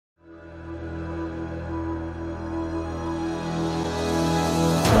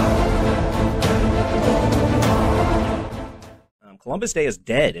Columbus Day is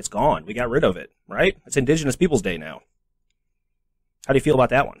dead. It's gone. We got rid of it, right? It's Indigenous Peoples Day now. How do you feel about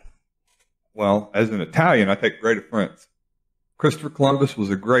that one? Well, as an Italian, I take great offense. Christopher Columbus was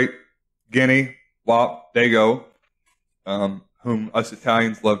a great Guinea, Wop, Dago, whom us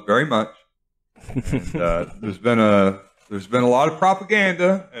Italians love very much. And, there's been a lot of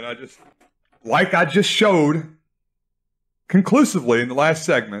propaganda, and I just showed conclusively in the last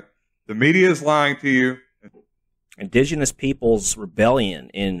segment, the media is lying to you. Indigenous Peoples Rebellion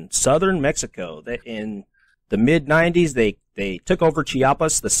in southern Mexico. In the mid-'90s, they took over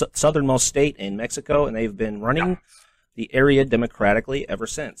Chiapas, the southernmost state in Mexico, and they've been running the area democratically ever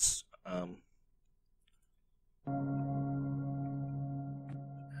since.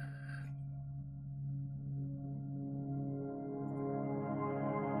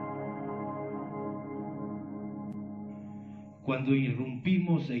 Cuando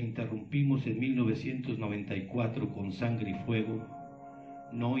irrumpimos e interrumpimos en 1994 con sangre y fuego,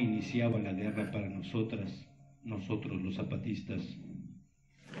 no iniciaba la guerra para nosotros los zapatistas.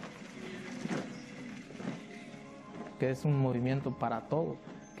 Que es un movimiento para todos,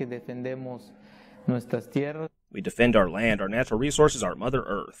 que defendemos nuestras tierras. We defend our land, our natural resources, our Mother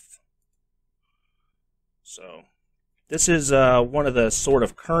Earth. So, this is one of the sort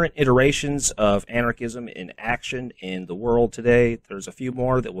of current iterations of anarchism in action in the world today. There's a few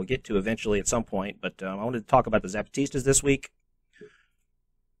more that we'll get to eventually at some point, but I wanted to talk about the Zapatistas this week.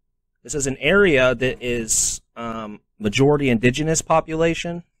 This is an area that is majority indigenous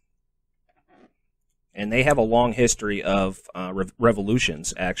population, and they have a long history of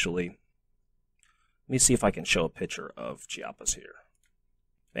revolutions, actually. Let me see if I can show a picture of Chiapas here.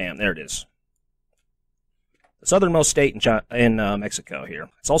 Bam, there it is. The southernmost state in Mexico here.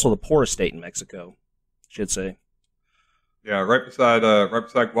 It's also the poorest state in Mexico, I should say. Yeah, right beside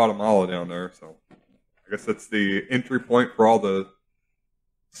Guatemala down there. So I guess that's the entry point for all the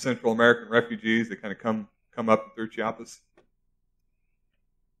Central American refugees that kind of come up through Chiapas.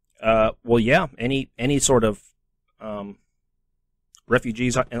 Well, yeah, any sort of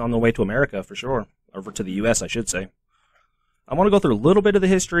refugees on the way to America for sure, over to the U.S. I should say. I want to go through a little bit of the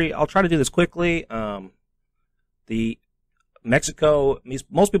history. I'll try to do this quickly. The Mexico,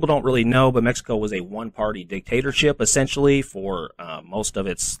 most people don't really know, but Mexico was a one-party dictatorship, essentially, for most of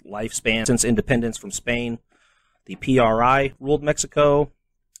its lifespan since independence from Spain. The PRI ruled Mexico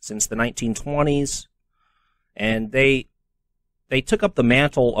since the 1920s, and they took up the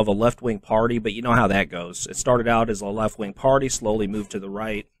mantle of a left-wing party, but you know how that goes. It started out as a left-wing party, slowly moved to the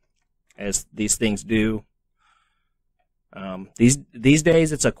right, as these things do. These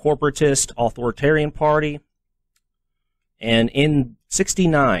days, it's a corporatist, authoritarian party. And in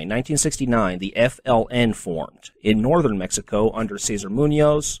 1969, the FLN formed in northern Mexico under Cesar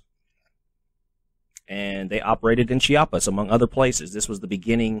Munoz, and they operated in Chiapas, among other places. This was the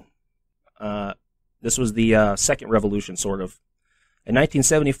beginning, this was the second revolution, sort of. In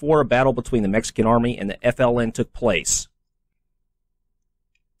 1974, a battle between the Mexican army and the FLN took place.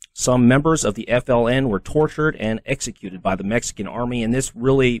 Some members of the FLN were tortured and executed by the Mexican army, and this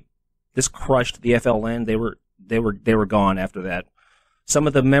crushed the FLN. They were gone after that. Some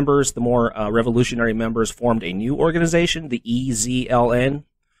of the members, the more revolutionary members, formed a new organization, the EZLN,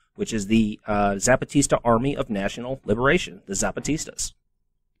 which is the Zapatista Army of National Liberation, the Zapatistas.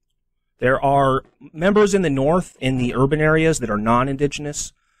 There are members in the north, in the urban areas, that are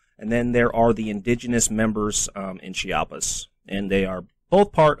non-indigenous, and then there are the indigenous members in Chiapas, and they are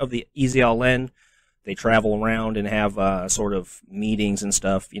both part of the EZLN. They travel around and have sort of meetings and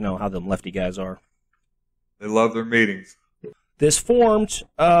stuff. You know how them lefty guys are. They love their meetings. This formed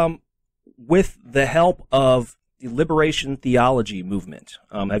with the help of the liberation theology movement.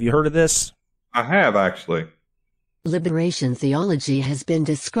 Have you heard of this? I have, actually. Liberation theology has been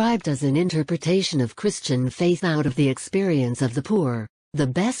described as an interpretation of Christian faith out of the experience of the poor. The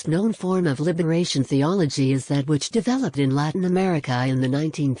best-known form of liberation theology is that which developed in Latin America in the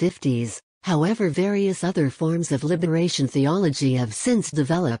 1950s. However, various other forms of liberation theology have since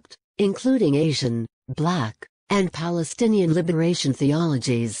developed, including Asian, Black, and Palestinian liberation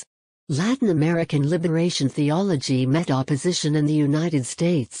theologies. Latin American liberation theology met opposition in the United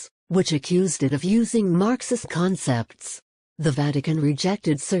States, which accused it of using Marxist concepts. The Vatican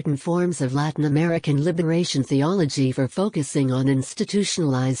rejected certain forms of Latin American liberation theology for focusing on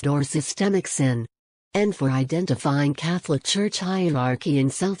institutionalized or systemic sin, and for identifying Catholic Church hierarchy in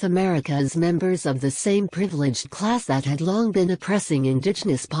South America as members of the same privileged class that had long been oppressing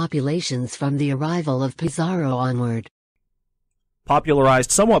indigenous populations from the arrival of Pizarro onward.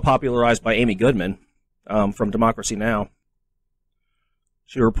 Somewhat popularized by Amy Goodman from Democracy Now!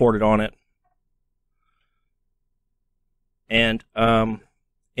 She reported on it. And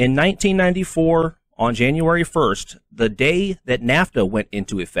in 1994, on January 1st, the day that NAFTA went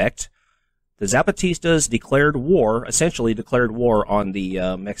into effect, the Zapatistas essentially declared war on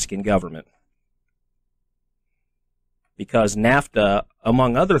the Mexican government. Because NAFTA,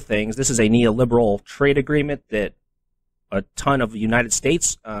 among other things, this is a neoliberal trade agreement that a ton of United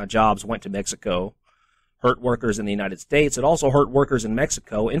States jobs went to Mexico, hurt workers in the United States. It also hurt workers in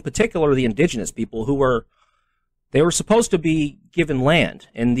Mexico, in particular the indigenous people who were supposed to be given land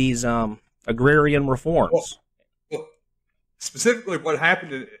in these agrarian reforms. Well, specifically what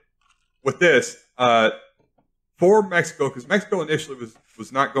happened with this, for Mexico, because Mexico initially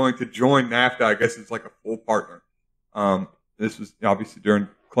was not going to join NAFTA, I guess it's like a full partner. This was obviously during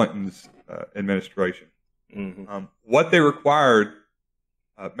Clinton's administration. Mm-hmm. What they required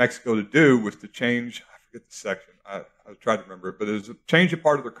Mexico to do was to change, I forget the section, I tried to remember it, but it was a change a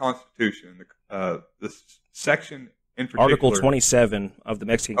part of their constitution. This section in particular, Article 27 of the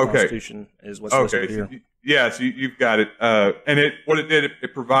Mexican Constitution is what's listed here. So you've got it. And what it did,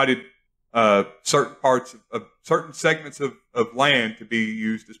 it provided certain parts of certain segments of land to be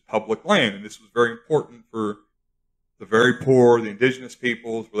used as public land. And this was very important for the very poor, the indigenous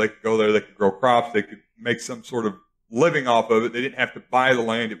peoples, where they could go there, they could grow crops, they could make some sort of living off of it. They didn't have to buy the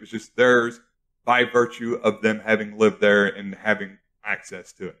land. It was just theirs by virtue of them having lived there and having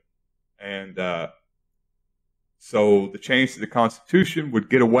access to it. And so the change to the Constitution would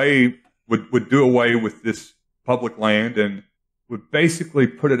do away with this public land and would basically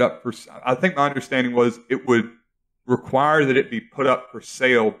put it up for, I think my understanding was it would require that it be put up for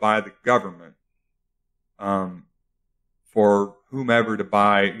sale by the government for whomever to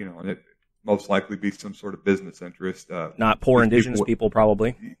buy, and it most likely be some sort of business interest. Not poor indigenous people,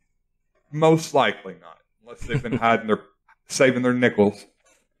 probably. Most likely not, unless they've been saving their nickels.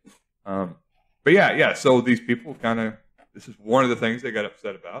 But yeah. So these people this is one of the things they got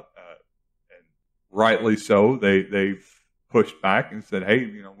upset about, and rightly so. They pushed back and said, "Hey,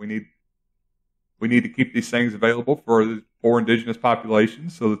 we need to keep these things available for the poor indigenous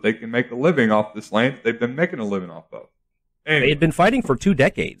populations so that they can make a living off this land that they've been making a living off of." Anyway. They had been fighting for 2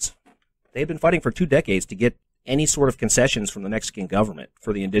 decades. To get any sort of concessions from the Mexican government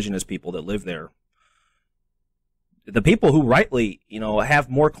for the indigenous people that live there. The people who rightly, have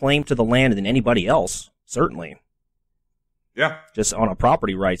more claim to the land than anybody else, certainly. Yeah. Just on a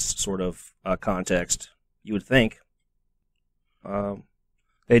property rights sort of context, you would think.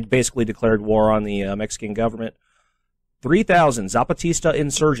 They'd basically declared war on the Mexican government. 3,000 Zapatista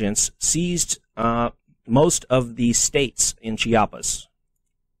insurgents seized most of the states in Chiapas.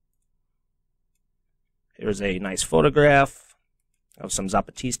 Here's a nice photograph of some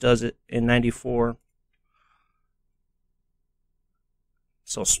Zapatistas in 94.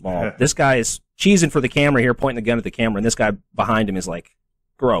 So small. This guy is cheesing for the camera here, pointing the gun at the camera, and this guy behind him is like,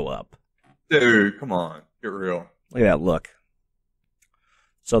 grow up. Dude, come on. Get real. Look at that look.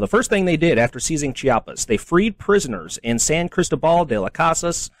 So the first thing they did after seizing Chiapas, they freed prisoners in San Cristobal de las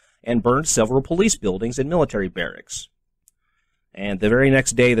Casas and burned several police buildings and military barracks. And the very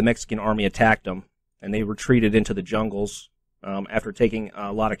next day, the Mexican army attacked them, and they retreated into the jungles after taking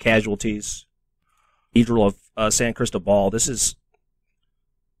a lot of casualties. Cathedral of San Cristobal. This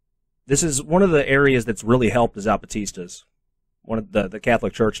is one of the areas that's really helped the Zapatistas. One of the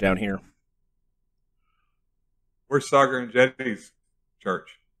Catholic Church down here. Where's Sagar and Jetty's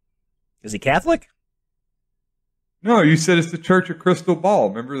church? Is he Catholic? No, you said it's the Church of Crystal Ball.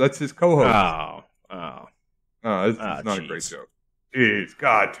 Remember, that's his co-host. Oh. It's not a great joke. Jeez,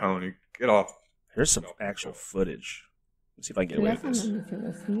 God, Tony, get off. Here's some actual footage. Let's see if I can get away with this.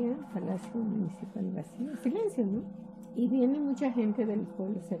 Palacio Municipal vacío. Silencio, ¿no? Y viene mucha gente del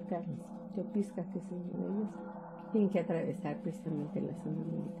pueblo cercano. Chopiscas, que son de ellos, tienen que atravesar precisamente la zona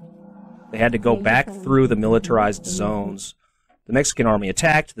militar. They had to go back through the militarized zones. The Mexican army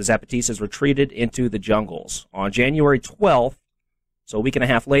attacked. The Zapatistas retreated into the jungles. On January 12th, so a week and a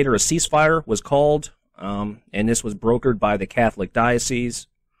half later, a ceasefire was called, and this was brokered by the Catholic diocese.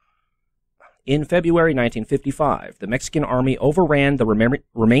 In February 1955, the Mexican army overran the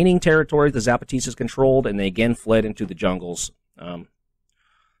remaining territory the Zapatistas controlled, and they again fled into the jungles.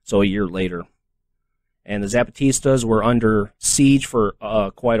 So a year later. And the Zapatistas were under siege for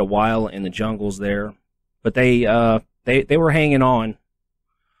quite a while in the jungles there. But they were hanging on.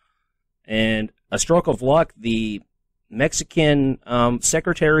 And a stroke of luck, the Mexican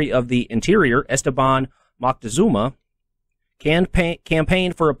Secretary of the Interior, Esteban Moctezuma,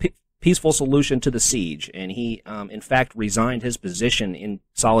 campaigned for a peaceful solution to the siege, and he, in fact, resigned his position in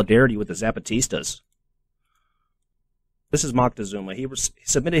solidarity with the Zapatistas. This is Moctezuma. He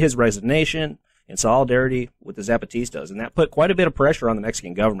submitted his resignation, in solidarity with the Zapatistas, and that put quite a bit of pressure on the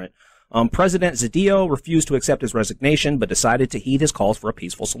Mexican government. President Zedillo refused to accept his resignation, but decided to heed his calls for a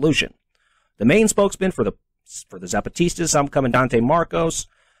peaceful solution. The main spokesman for the Zapatistas, Comandante Marcos,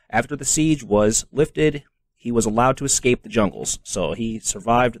 after the siege was lifted, he was allowed to escape the jungles. So he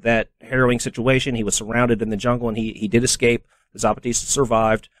survived that harrowing situation. He was surrounded in the jungle, and he did escape. The Zapatistas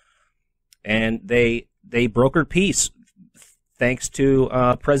survived, and they brokered peace thanks to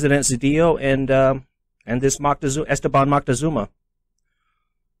President Zedillo and this Esteban Moctezuma.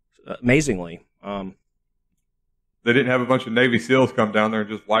 Amazingly. They didn't have a bunch of Navy SEALs come down there and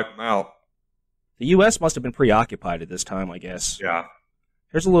just wipe them out. The U.S. must have been preoccupied at this time, I guess. Yeah.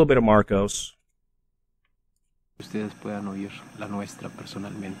 Here's a little bit of Marcos. Ustedes puedan oír la nuestra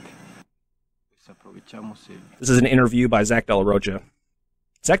personalmente. This is an interview by Zach De La Rocha.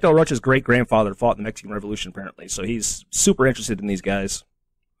 Zach De La Rocha's great-grandfather fought in the Mexican Revolution, apparently, so he's super interested in these guys.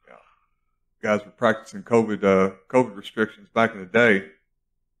 Yeah. Guys were practicing COVID restrictions back in the day.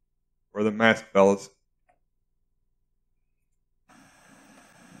 Wear the mask, fellas.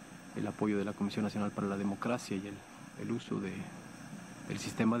 El apoyo de la Comisión Nacional para la Democracia y el uso del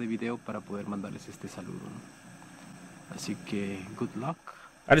sistema de video para poder mandarles este saludo, ¿no? Así que, good luck.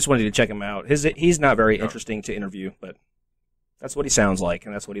 I just wanted to check him out. He's not very interesting to interview, but that's what he sounds like,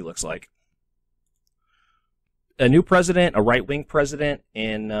 and that's what he looks like. A new president, a right-wing president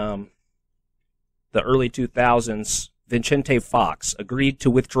in the early 2000s, Vicente Fox, agreed to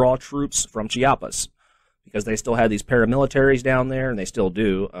withdraw troops from Chiapas because they still had these paramilitaries down there, and they still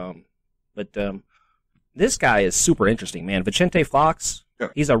do. But this guy is super interesting, man. Vicente Fox,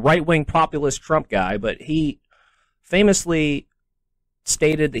 he's a right-wing populist Trump guy, but he famously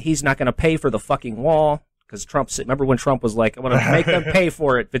stated that he's not going to pay for the fucking wall because remember when Trump was like, I'm going to make them pay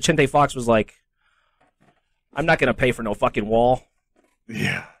for it? Vicente Fox was like, I'm not going to pay for no fucking wall.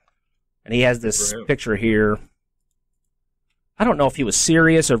 Yeah. And he has this picture here. I don't know if he was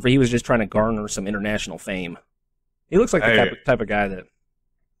serious or if he was just trying to garner some international fame. He looks like the type of guy that...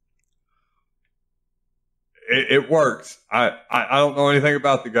 It works. I don't know anything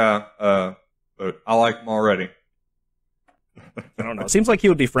about the guy, but I like him already. I don't know. It seems like he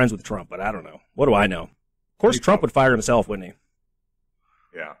would be friends with Trump, but I don't know. What do I know? Of course, Trump would fire himself, wouldn't he?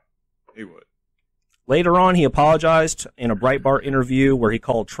 Yeah, he would. Later on, he apologized in a Breitbart interview where he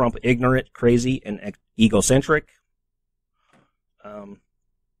called Trump ignorant, crazy, and egocentric.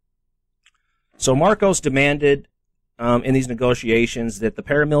 So Marcos demanded in these negotiations that the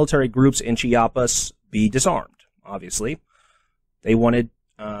paramilitary groups in Chiapas be disarmed. Obviously, they wanted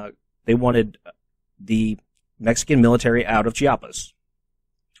the Mexican military out of Chiapas.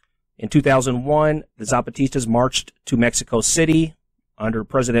 In 2001, the Zapatistas marched to Mexico City under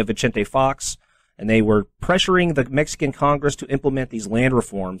President Vicente Fox, and they were pressuring the Mexican Congress to implement these land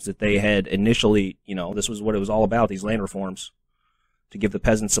reforms that they had initially, this was what it was all about, these land reforms, to give the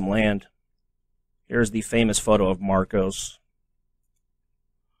peasants some land. Here's the famous photo of Marcos.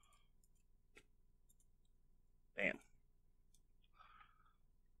 Bam.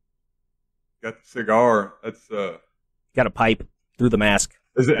 Got the cigar. That's got a pipe through the mask.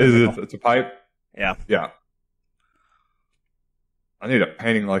 It's a pipe? Yeah. Yeah. I need a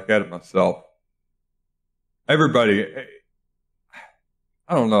painting like that of myself. Everybody,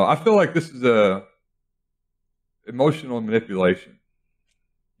 I don't know. I feel like this is emotional manipulation.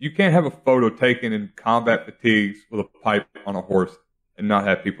 You can't have a photo taken in combat fatigues with a pipe on a horse and not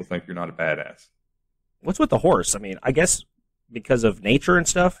have people think you're not a badass. What's with the horse? I mean, I guess because of nature and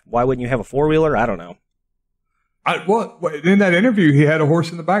stuff. Why wouldn't you have a four-wheeler? I don't know. In that interview, he had a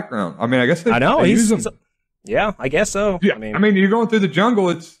horse in the background. I mean, I guess they use them. Yeah, I guess so. Yeah, I mean, you're going through the jungle.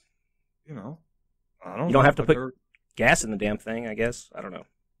 It's, I don't. You don't have to put gas in the damn thing. I guess I don't know.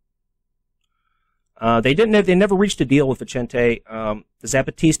 They never reached a deal with Vicente. The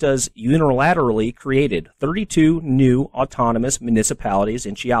Zapatistas unilaterally created 32 new autonomous municipalities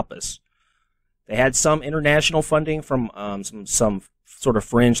in Chiapas. They had some international funding from some sort of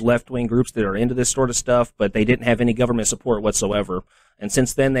fringe left-wing groups that are into this sort of stuff, but they didn't have any government support whatsoever. And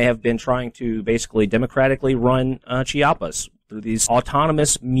since then, they have been trying to basically democratically run Chiapas through these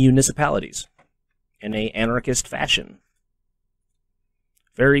autonomous municipalities in a anarchist fashion.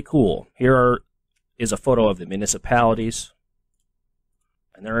 Very cool. Is a photo of the municipalities.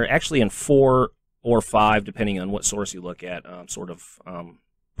 And they're actually in 4 or 5, depending on what source you look at,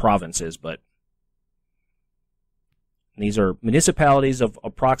 provinces. But these are municipalities of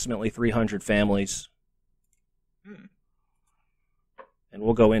approximately 300 families. And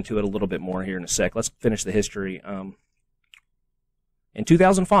we'll go into it a little bit more here in a sec. Let's finish the history. In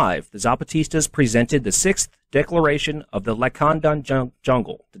 2005, the Zapatistas presented the Sixth Declaration of the Lacandon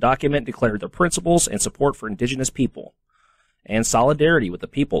Jungle. The document declared their principles and support for indigenous people and solidarity with the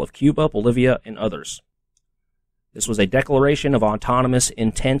people of Cuba, Bolivia, and others. This was a declaration of autonomous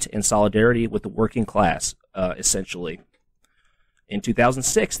intent and solidarity with the working class, essentially. In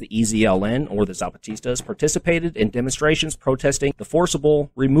 2006, the EZLN, or the Zapatistas, participated in demonstrations protesting the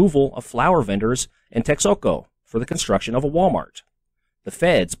forcible removal of flower vendors in Texcoco for the construction of a Walmart. The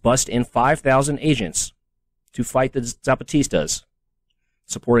feds bust in 5,000 agents to fight the Zapatistas,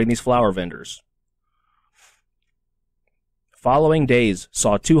 supporting these flower vendors. Following days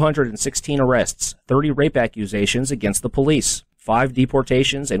saw 216 arrests, 30 rape accusations against the police, 5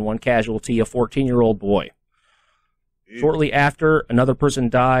 deportations, and 1 casualty, a 14-year-old boy. Shortly after, another person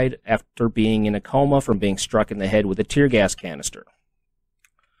died after being in a coma from being struck in the head with a tear gas canister.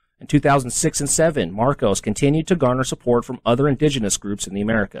 In 2006 and 2007, Marcos continued to garner support from other indigenous groups in the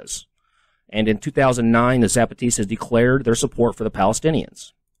Americas. And in 2009, the Zapatistas declared their support for the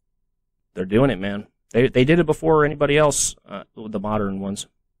Palestinians. They're doing it, man. They did it before anybody else, the modern ones.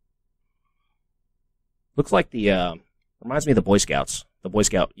 Looks like reminds me of the Boy Scouts, the Boy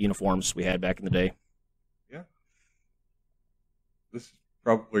Scout uniforms we had back in the day. Yeah. This is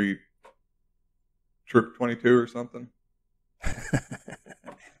probably Troop 22 or something.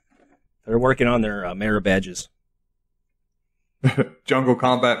 They're working on their merit badges. Jungle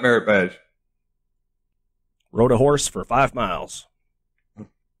Combat Merit Badge. Rode a horse for 5 miles.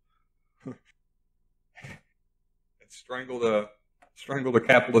 Strangled a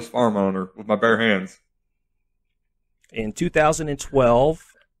capitalist farm owner with my bare hands. In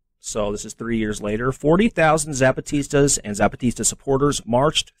 2012, so this is 3 years later, 40,000 Zapatistas and Zapatista supporters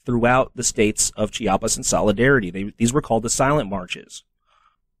marched throughout the states of Chiapas in solidarity. These were called the silent marches.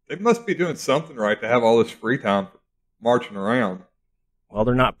 They must be doing something right to have all this free time marching around. Well,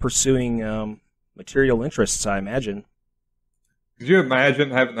 they're not pursuing material interests, I imagine. Could you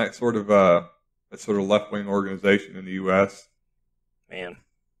imagine having that sort of left-wing organization in the U.S.? Man,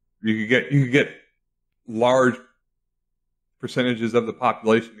 you could get large percentages of the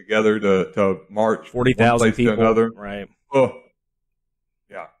population together to march 40,000 people, to another. Right? Oh,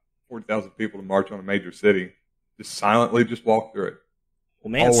 yeah, 40,000 people to march on a major city, just silently just walk through it.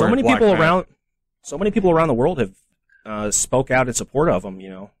 Well, man, so many people around the world have spoke out in support of them. You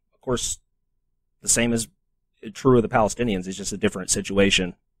know, of course, the same is true of the Palestinians. It's just a different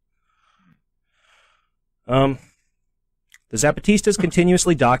situation. The Zapatistas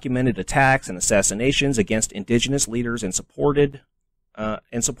continuously documented attacks and assassinations against indigenous leaders and supporters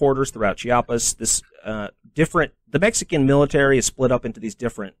throughout Chiapas. The Mexican military is split up into these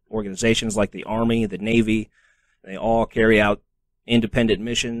different organizations like the Army, the Navy. They all carry out independent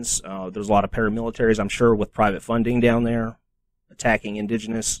missions. There's a lot of paramilitaries, I'm sure, with private funding down there, attacking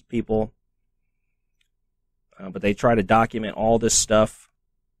indigenous people. But they try to document all this stuff.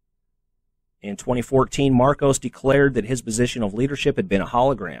 In 2014, Marcos declared that his position of leadership had been a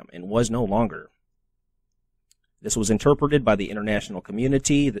hologram and was no longer. This was interpreted by the international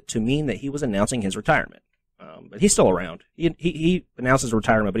community to mean that he was announcing his retirement. But he's still around. He announced his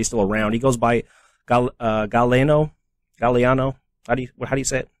retirement, but he's still around. He goes by Galeano. How do you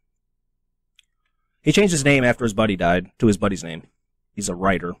say it? He changed his name after his buddy died to his buddy's name. He's a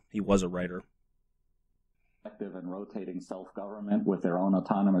writer. He was a writer. Active and rotating self-government with their own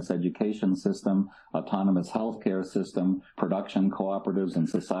autonomous education system, autonomous healthcare system, production cooperatives and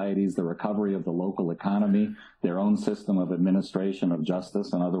societies, the recovery of the local economy, their own system of administration of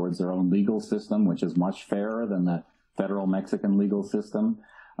justice, in other words, their own legal system, which is much fairer than the federal Mexican legal system,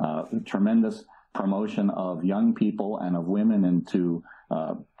 tremendous promotion of young people and of women into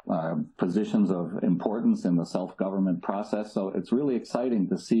positions of importance in the self-government process. So it's really exciting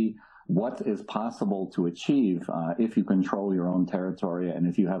to see what is possible to achieve if you control your own territory and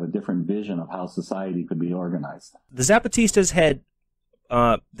if you have a different vision of how society could be organized. The Zapatistas had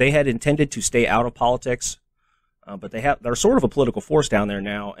intended to stay out of politics, but they're sort of a political force down there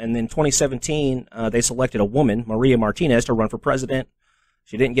now. And in 2017, they selected a woman, Maria Martinez, to run for president.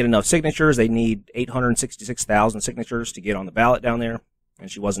 She didn't get enough signatures. They need 866,000 signatures to get on the ballot down there, and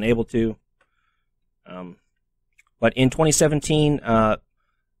she wasn't able to. But in 2017,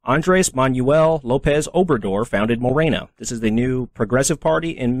 Andres Manuel Lopez Obrador founded Morena. This is the new progressive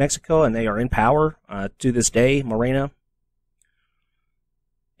party in Mexico, and they are in power to this day, Morena.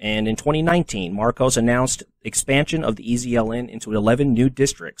 And in 2019, Marcos announced expansion of the EZLN into 11 new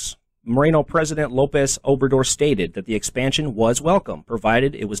districts. Moreno President Lopez Obrador stated that the expansion was welcome,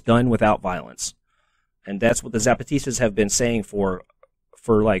 provided it was done without violence. And that's what the Zapatistas have been saying for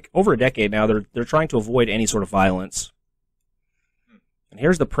like over a decade now. They're trying to avoid any sort of violence. And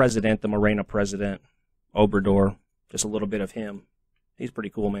here's the president, the Morena president, Obrador. Just a little bit of him. He's pretty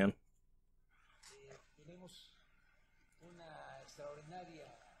cool, man.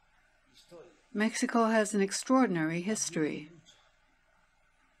 Mexico has an extraordinary history.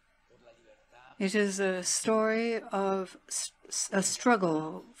 It is a story of a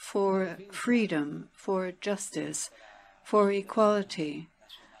struggle for freedom, for justice, for equality,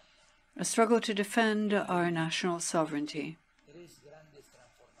 a struggle to defend our national sovereignty.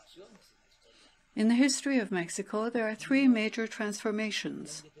 In the history of Mexico, there are three major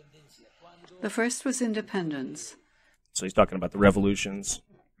transformations. The first was independence. So he's talking about the revolutions.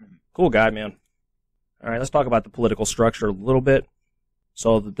 Cool guy, man. All right, let's talk about the political structure a little bit.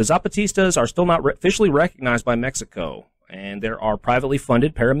 So the Zapatistas are still not officially recognized by Mexico, and there are privately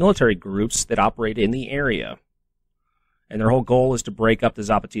funded paramilitary groups that operate in the area. And their whole goal is to break up the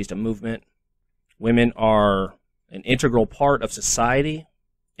Zapatista movement. Women are an integral part of society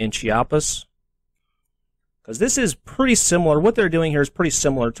in Chiapas. Because this is pretty similar, what they're doing here is pretty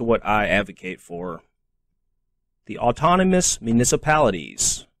similar to what I advocate for. The autonomous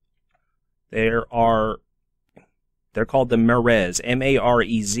municipalities. They're called the MAREZ,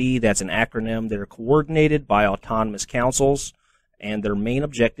 M-A-R-E-Z, that's an acronym. They're coordinated by autonomous councils, and their main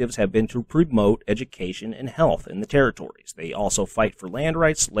objectives have been to promote education and health in the territories. They also fight for land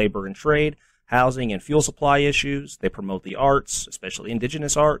rights, labor and trade, housing and fuel supply issues. They promote the arts, especially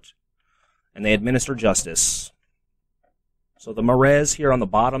indigenous art, and they administer justice. So the MAREZ here on the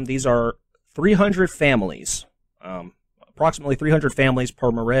bottom, these are 300 families, approximately 300 families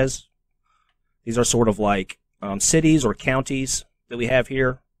per MAREZ. These are sort of like cities or counties that we have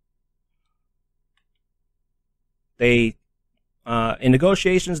here. They, in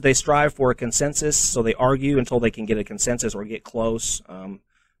negotiations, they strive for a consensus, so they argue until they can get a consensus or get close.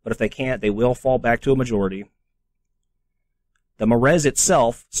 But if they can't, they will fall back to a majority. The MAREZ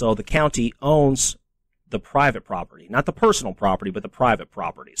itself, so the county owns the private property, not the personal property, but the private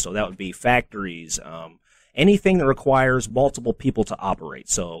property. So that would be factories, anything that requires multiple people to operate.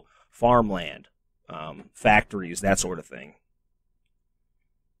 So farmland, factories, that sort of thing.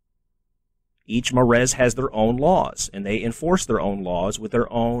 Each MAREZ has their own laws, and they enforce their own laws with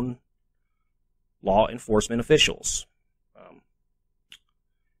their own law enforcement officials.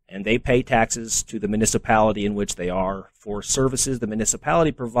 And they pay taxes to the municipality in which they are for services the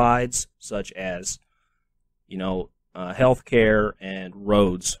municipality provides, such as, health care and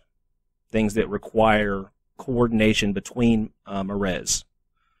roads, things that require coordination between MAREZ.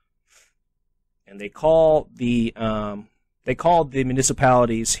 And they call the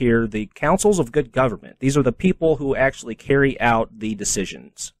municipalities here the councils of good government. These are the people who actually carry out the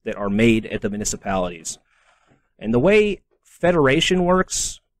decisions that are made at the municipalities. And the way federation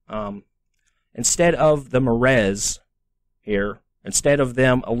works, instead of the MAREZ here, instead of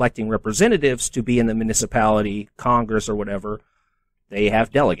them electing representatives to be in the municipality, Congress, or whatever, they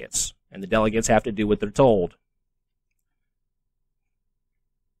have delegates. And the delegates have to do what they're told.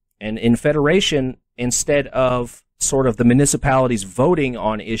 And in federation, instead of sort of the municipalities voting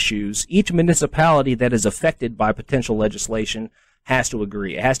on issues, each municipality that is affected by potential legislation has to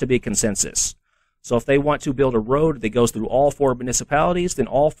agree. It has to be a consensus. So if they want to build a road that goes through all 4 municipalities, then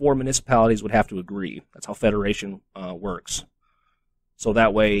all 4 municipalities would have to agree. That's how federation works. So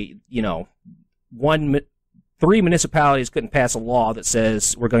that way, 3 municipalities couldn't pass a law that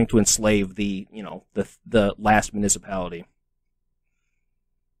says we're going to enslave the last municipality.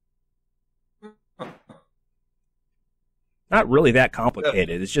 Not really that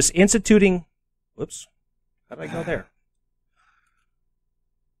complicated. It's just instituting. Whoops, how did I go there?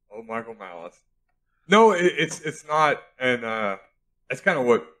 Oh, Michael Malice. No, it's not, and that's kind of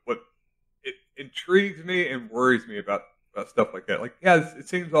what it intrigues me and worries me about stuff like that. Like, yeah, it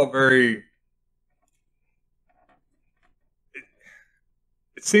seems all very.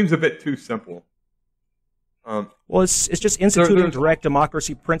 It seems a bit too simple. Well, it's just instituting direct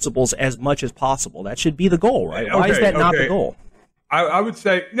democracy principles as much as possible. That should be the goal, right? Why is that not the goal? I would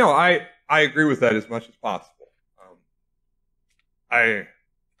say no. I agree with that as much as possible. I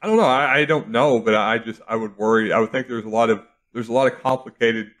don't know. I don't know, but I would worry. I would think there's a lot of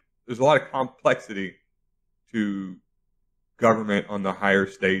complexity to government on the higher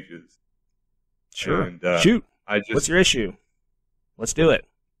stages. Sure. And, shoot. What's your issue? Let's do it.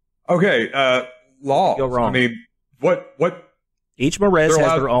 Okay. Laws. Go wrong. I mean, what? Each MAREZ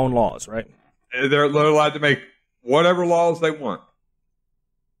has their own laws, right? They're allowed to make whatever laws they want,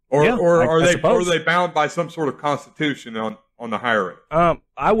 or are they bound by some sort of constitution on the higher end?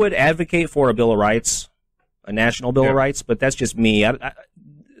 I would advocate for a Bill of Rights, a national Bill of Rights, but that's just me.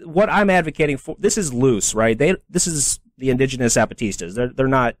 What I'm advocating for, this is loose, right? This is the indigenous Zapatistas. They're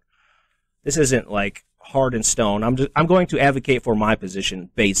not. This isn't like hard in stone. I'm going to advocate for my position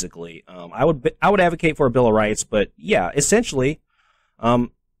basically. I would advocate for a Bill of Rights, but yeah, essentially,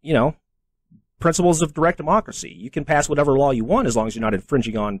 principles of direct democracy. You can pass whatever law you want as long as you're not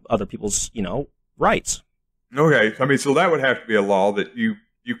infringing on other people's, rights. Okay, I mean, so that would have to be a law that you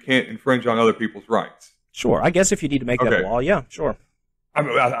can't infringe on other people's rights. Sure, I guess if you need to make that a law, yeah, sure. I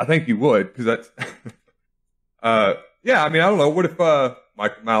mean, I think you would, because that's, yeah. I mean, I don't know. What if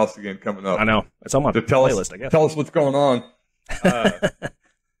Michael Malice again coming up? I know it's on my playlist. I guess. Tell us what's going on.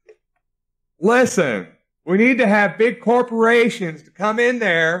 Listen, we need to have big corporations to come in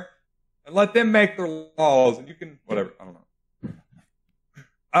there and let them make their laws, and you can whatever. I don't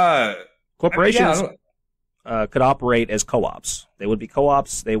know. Corporations could operate as co-ops. They would be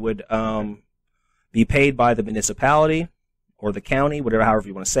co-ops. They would be paid by the municipality or the county, however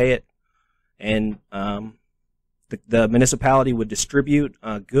you want to say it, and the municipality would distribute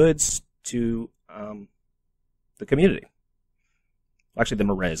goods to the community. Actually, the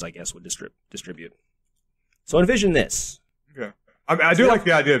Merez, I guess, would distribute. So envision this. Okay. I mean, I do like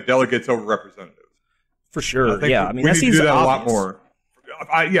the idea of delegates over representatives. For sure, yeah. I mean, we that need seems to do that obvious. a lot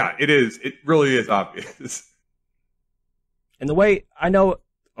more. Yeah, it is. It really is obvious. And the way I know,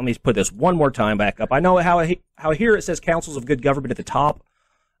 let me put this one more time back up. I know how here it says councils of good government at the top.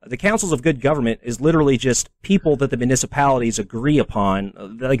 The councils of good government is literally just people that the municipalities agree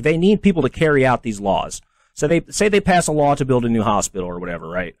upon. Like, they need people to carry out these laws. So they say they pass a law to build a new hospital or whatever,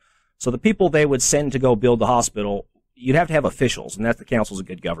 right? So the people they would send to go build the hospital, you'd have to have officials, and that's the councils of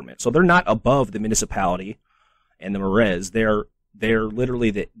good government. So they're not above the municipality and the Merez. They're literally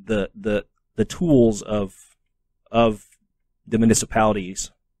the tools of the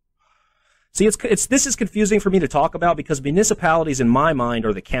municipalities. See, this is confusing for me to talk about because municipalities in my mind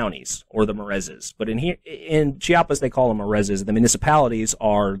are the counties or the Merezes. But in Chiapas they call them Merezes. The municipalities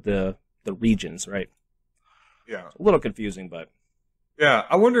are the regions, right? Yeah. It's a little confusing, but yeah,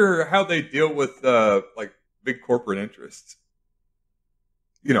 I wonder how they deal with like big corporate interests.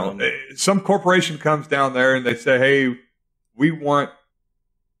 Some corporation comes down there and they say, "Hey, we want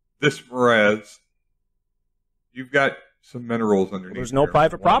this Merez. You've got some minerals underneath." There's no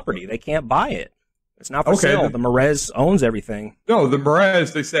private property. They can't buy it. It's not for sale. The Merez owns everything. No, the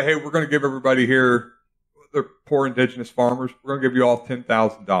Merez, they say, "Hey, we're going to give everybody here, they're poor indigenous farmers, we're going to give you all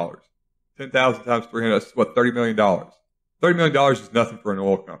 $10,000. 10,000 times 300, that's what, $30 million. $30 million is nothing for an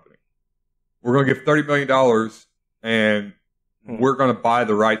oil company. We're going to give $30 million and we're going to buy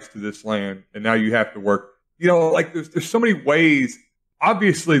the rights to this land, and now you have to work." Like there's so many ways.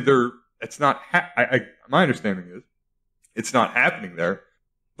 Obviously, it's not. My understanding is it's not happening there,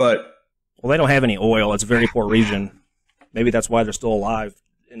 but they don't have any oil. It's a very poor region. Maybe that's why they're still alive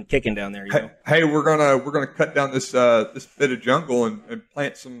and kicking down there. Hey, we're gonna cut down this bit of jungle and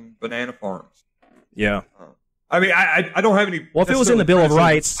plant some banana farms. Yeah. I mean, I don't have any. Well, if it was in the Bill of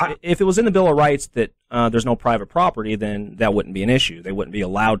Rights, that there's no private property, then that wouldn't be an issue. They wouldn't be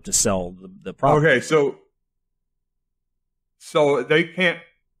allowed to sell the property. Okay, so they can't.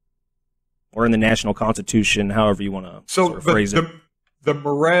 Or in the national constitution, however you want to phrase it. The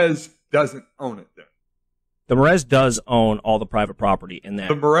Merez doesn't own it then. The Merez does own all the private property in that.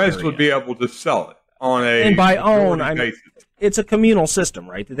 The Merez area would be able to sell it on a and by own, basis. It's a communal system,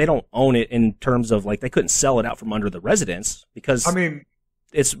 right? They don't own it in terms of like they couldn't sell it out from under the residents because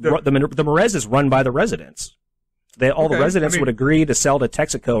it's the Merez is run by the residents. All the residents would agree to sell to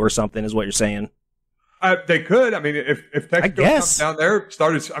Texaco or something, is what you're saying. They could. I mean, if Texaco comes down there,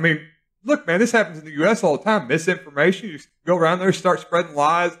 started. I mean, look, man, this happens in the U.S. all the time. Misinformation. You go around there, start spreading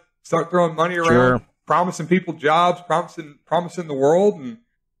lies, start throwing money around, promising people jobs, promising the world, and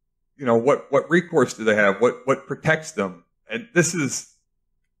what recourse do they have? What protects them? And this is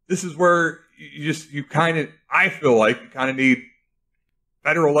where I feel like you kind of need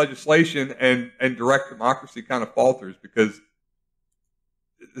federal legislation and direct democracy kind of falters because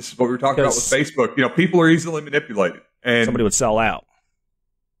this is what we were talking about with Facebook. People are easily manipulated, and somebody would sell out.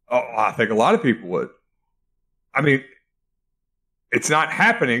 Oh, I think a lot of people would. I mean, it's not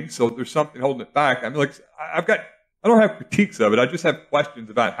happening, so there's something holding it back. I mean, I don't have critiques of it. I just have questions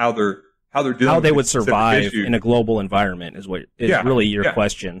about how they're dealing. How they would survive in a global environment is really your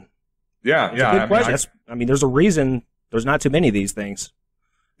question. Yeah, it's a good question. There's a reason there's not too many of these things.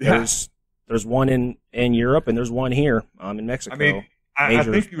 Yeah. There's one in Europe and there's one here in Mexico. I mean, I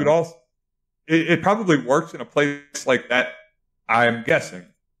think you would also. It probably works in a place like that. I'm guessing.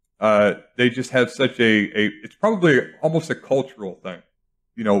 They just have such it's probably almost a cultural thing.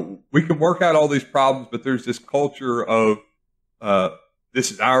 We can work out all these problems, but there's this culture of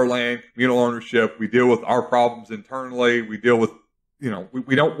this is our land, communal ownership. We deal with our problems internally. We deal with,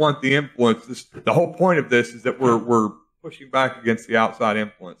 we don't want the influence. The whole point of this is that we're pushing back against the outside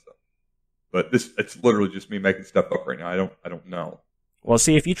influence. But it's literally just me making stuff up right now. I don't know. Well,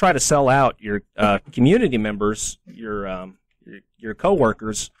 see, if you try to sell out your community members, your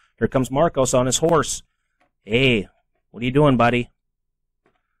coworkers, here comes Marcos on his horse. Hey, what are you doing, buddy?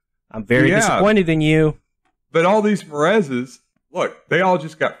 I'm very disappointed in you. But all these Merezes, look, they all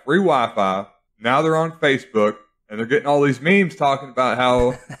just got free Wi-Fi. Now they're on Facebook, and they're getting all these memes talking about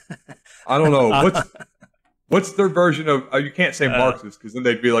how, I don't know, what's their version of, you can't say Marxist, because then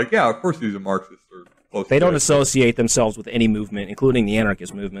they'd be like, yeah, of course he's a Marxist. Or close they don't associate themselves with any movement, including the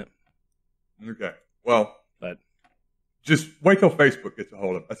anarchist movement. Okay. Well, just wait till Facebook gets a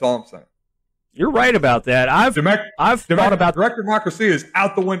hold of it. That's all I'm saying. You're right about that. I've thought about direct democracy is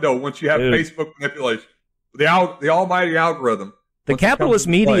out the window once you have Facebook manipulation. The almighty algorithm. The capitalist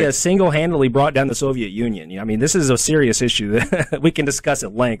media single-handedly brought down the Soviet Union. I mean, this is a serious issue that we can discuss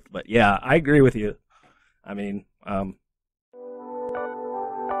at length. But yeah, I agree with you. I mean,